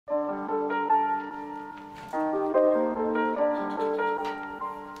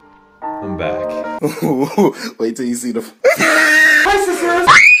Wait till you see the... Hi, sisters!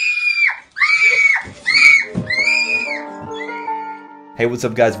 Hey, what's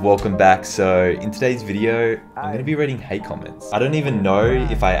up guys, welcome back. So in today's video, I'm going to be reading hate comments. I don't even know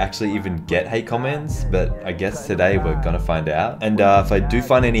if I actually even get hate comments, but I guess today we're going to find out. And if I do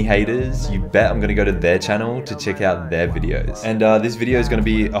find any haters, you bet I'm going to go to their channel to check out their videos. And this video is going to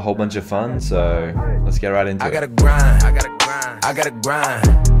be a whole bunch of fun, so let's get right into it. I gotta grind, I gotta grind, I gotta grind.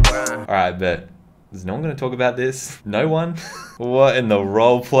 Alright, bet. Is no one going to talk about this? No one? What in the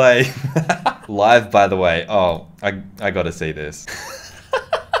role play? Live, by the way. Oh, I got to see this.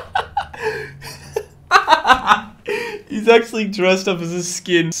 He's actually dressed up as a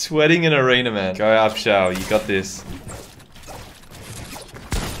skin, sweating in arena, man. Go up, Shao. You got this.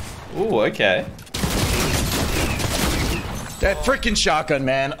 Ooh, okay. That freaking shotgun,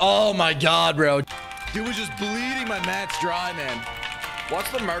 man. Oh my god, bro. Dude was just bleeding my mats dry, man. Watch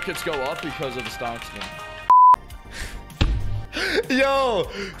the markets go up because of the stock skin. Yo,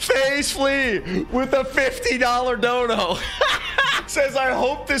 Face Flea with a $50 dono. Says, I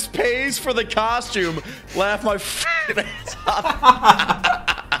hope this pays for the costume. Laugh my f***ing ass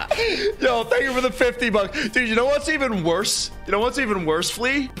off. Yo, thank you for the 50 bucks. Dude, you know what's even worse? You know what's even worse,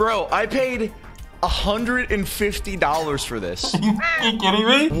 Flea? Bro, I paid $150 for this. You kidding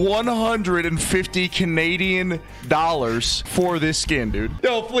me? 150 Canadian dollars for this skin, dude.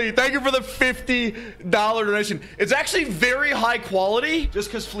 Yo, Flea, thank you for the $50 donation. It's actually very high quality, just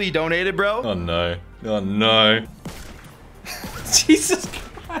because Flea donated, bro. Oh no. Oh no. Jesus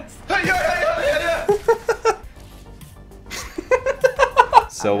Christ. Hey, yeah.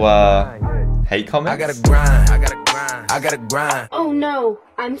 So, hate comments? I gotta grind, I gotta grind, I gotta grind. Oh no,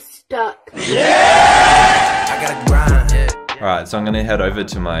 I'm stuck. I gotta grind, yeah. Alright, so I'm gonna head over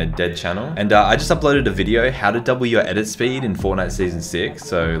to my dead channel. And I just uploaded a video, how to double your edit speed in Fortnite Season 6.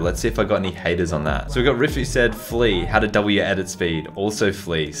 So let's see if I got any haters on that. So we got Riff who said, Flea, how to double your edit speed. Also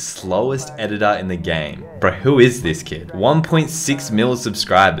Flea, slowest editor in the game. Bro, who is this kid? 1.6 mil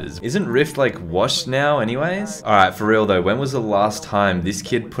subscribers. Isn't Rift like washed now anyways? Alright, for real though, when was the last time this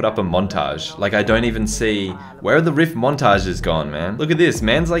kid put up a montage? Like I don't even see, where are the Rift montages gone, man? Look at this,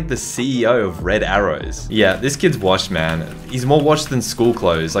 man's like the CEO of Red Arrows. Yeah, this kid's washed, man. He's more watched than school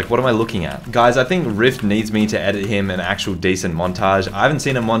clothes. Like, what am I looking at? Guys, I think Rift needs me to edit him an actual decent montage. I haven't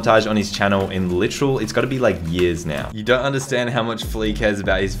seen a montage on his channel in literal, it's gotta be like years now. You don't understand how much Flea cares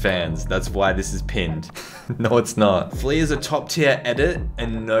about his fans. That's why this is pinned. No, it's not. Flea is a top tier edit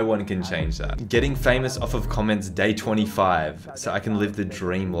and no one can change that. Getting famous off of comments day 25 so I can live the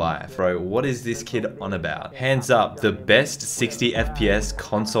dream life. Bro, what is this kid on about? Hands up, the best 60 FPS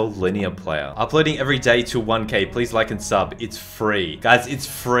console linear player. Uploading every day to 1K. Please like and sub. It's free. Guys, it's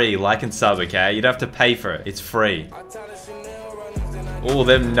free. Like and sub, okay? You don't have to pay for it. It's free. Oh,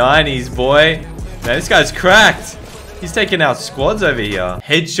 them 90s, boy. Man, this guy's cracked. He's taking out squads over here.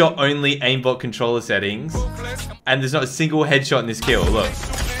 Headshot only aimbot controller settings. And there's not a single headshot in this kill. Look.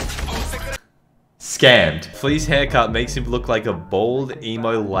 Scammed. Flea's haircut makes him look like a bald,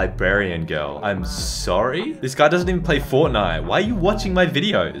 emo librarian girl. I'm sorry? This guy doesn't even play Fortnite. Why are you watching my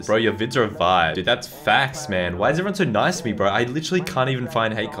videos? Bro, your vids are a vibe. Dude, that's facts, man. Why is everyone so nice to me, bro? I literally can't even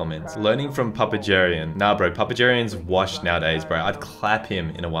find hate comments. Learning from Papagerian. Nah, bro, Papagerian's washed nowadays, bro. I'd clap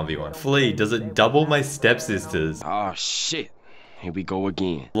him in a 1v1. Flea, does it double my stepsisters? Oh, shit. Here we go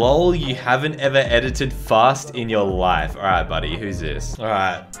again. Lol, you haven't ever edited fast in your life. Alright, buddy, who's this?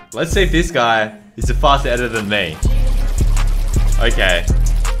 Alright, let's see if this guy is a faster editor than me. Okay.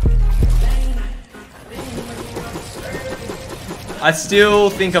 I still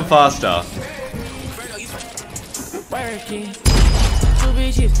think I'm faster.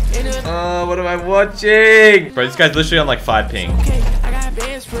 What am I watching? Bro, this guy's literally on like 5 ping.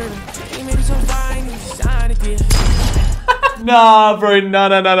 Nah, bro, no.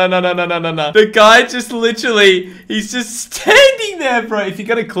 The guy just literally, he's just standing there, bro. If you're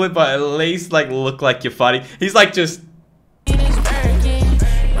gonna clip, at least like look like you're fighting. He's like just.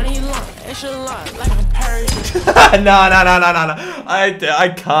 No.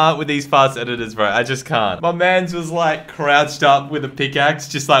 I can't with these fast editors, bro. I just can't. My man's was like crouched up with a pickaxe,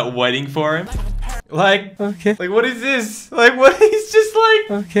 just like waiting for him. Like, okay. Like, what is this? Like, what? He's just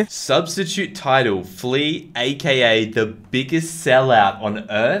like, okay. Substitute title, Flea, aka the biggest sellout on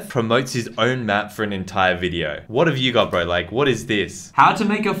earth, promotes his own map for an entire video. What have you got, bro? Like, what is this? How to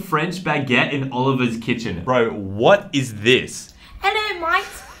make a French baguette in Oliver's kitchen. Bro, what is this? Hello,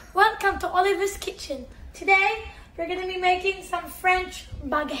 mates. Welcome to Oliver's Kitchen. Today, we're gonna be making some French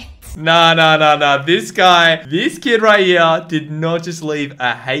baguette. Nah. This guy, this kid right here did not just leave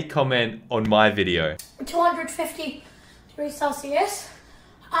a hate comment on my video. 250 degrees Celsius.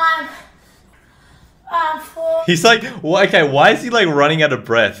 For He's like, well, okay, why is he like running out of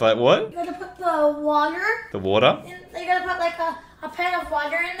breath? Like what? you gotta put the water. The water? You gotta put like a pan of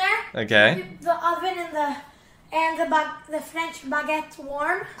water in there. Okay. Keep the oven and the French baguette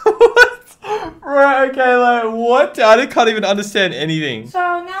warm. What? Right, okay, like what? I can't even understand anything. So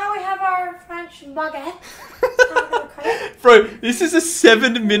now we have our French baguette. I'm gonna cut it. Bro, this is a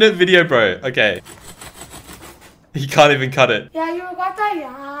 7-minute video, bro. Okay. He can't even cut it. Yeah, you got that?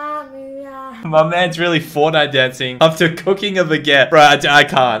 Yeah. My man's really Fortnite dancing after cooking a baguette. Bro, I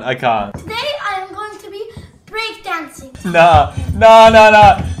can't. Today I am going to be breakdancing. Nah.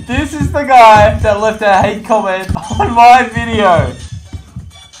 This is the guy that left a hate comment on my video.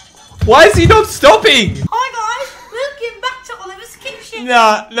 Why is he not stopping? Hi guys, welcome back to Oliver's Kitchen.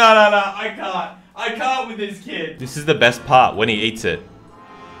 Nah, I can't with this kid. This is the best part, when he eats it.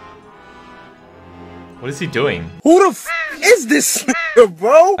 What is he doing? Who the f is this,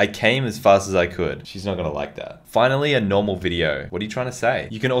 bro? I came as fast as I could. She's not gonna like that. Finally, a normal video. What are you trying to say?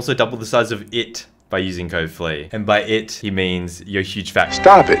 You can also double the size of it by using code Flea. And by it, he means you're huge fat.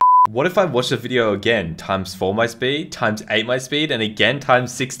 Stop it. What if I watch the video again, times 4 my speed, times 8 my speed, and again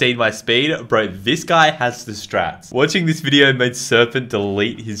times 16 my speed? Bro, this guy has the strats. Watching this video made Serpent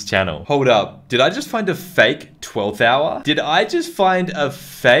delete his channel. Hold up, did I just find a fake 12th hour? Did I just find a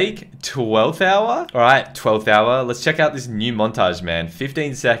fake 12th hour? All right, 12th hour. Let's check out this new montage, man.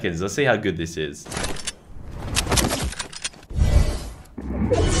 15 seconds. Let's see how good this is.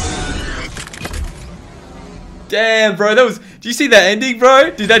 Damn, bro, that was... Do you see that ending,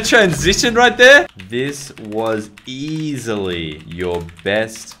 bro? Dude, that transition right there? This was easily your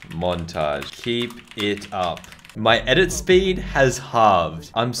best montage. Keep it up. My edit speed has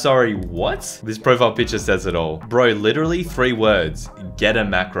halved. I'm sorry, what? This profile picture says it all. Bro, literally 3 words. Get a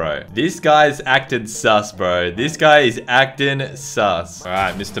macro. This guy's acting sus, bro. This guy is acting sus. All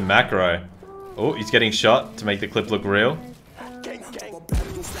right, Mr. Macro. Oh, he's getting shot to make the clip look real.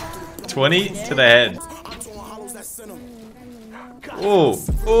 20 to the head.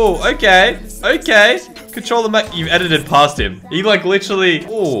 Oh, okay. Control the mic. You edited past him. He like literally,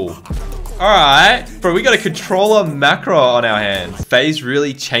 Alright. Bro, we got a controller macro on our hands. FaZe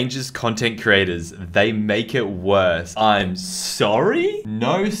really changes content creators. They make it worse. I'm sorry?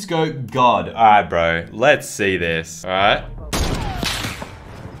 No scope god. Alright, bro. Let's see this. Alright.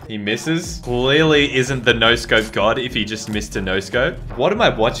 He misses. Clearly isn't the no scope god if he just missed a no scope. What am I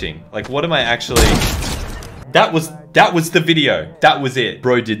watching? Like, what am I actually... That was the video. That was it.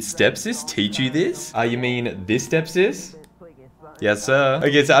 Bro, did Stepsis teach you this? You mean this Stepsis? Yes, sir.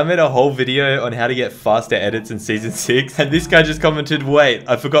 Okay, so I made a whole video on how to get faster edits in Season 6. And this guy just commented, wait,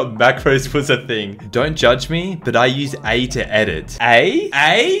 I forgot macros was a thing. Don't judge me, but I use A to edit. A?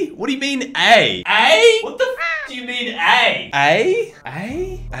 A? What do you mean A? A? What the f do you mean A? A?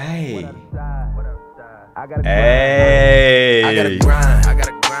 A? A? A? I gotta grind. I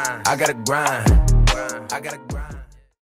gotta grind. I gotta grind. I gotta grind.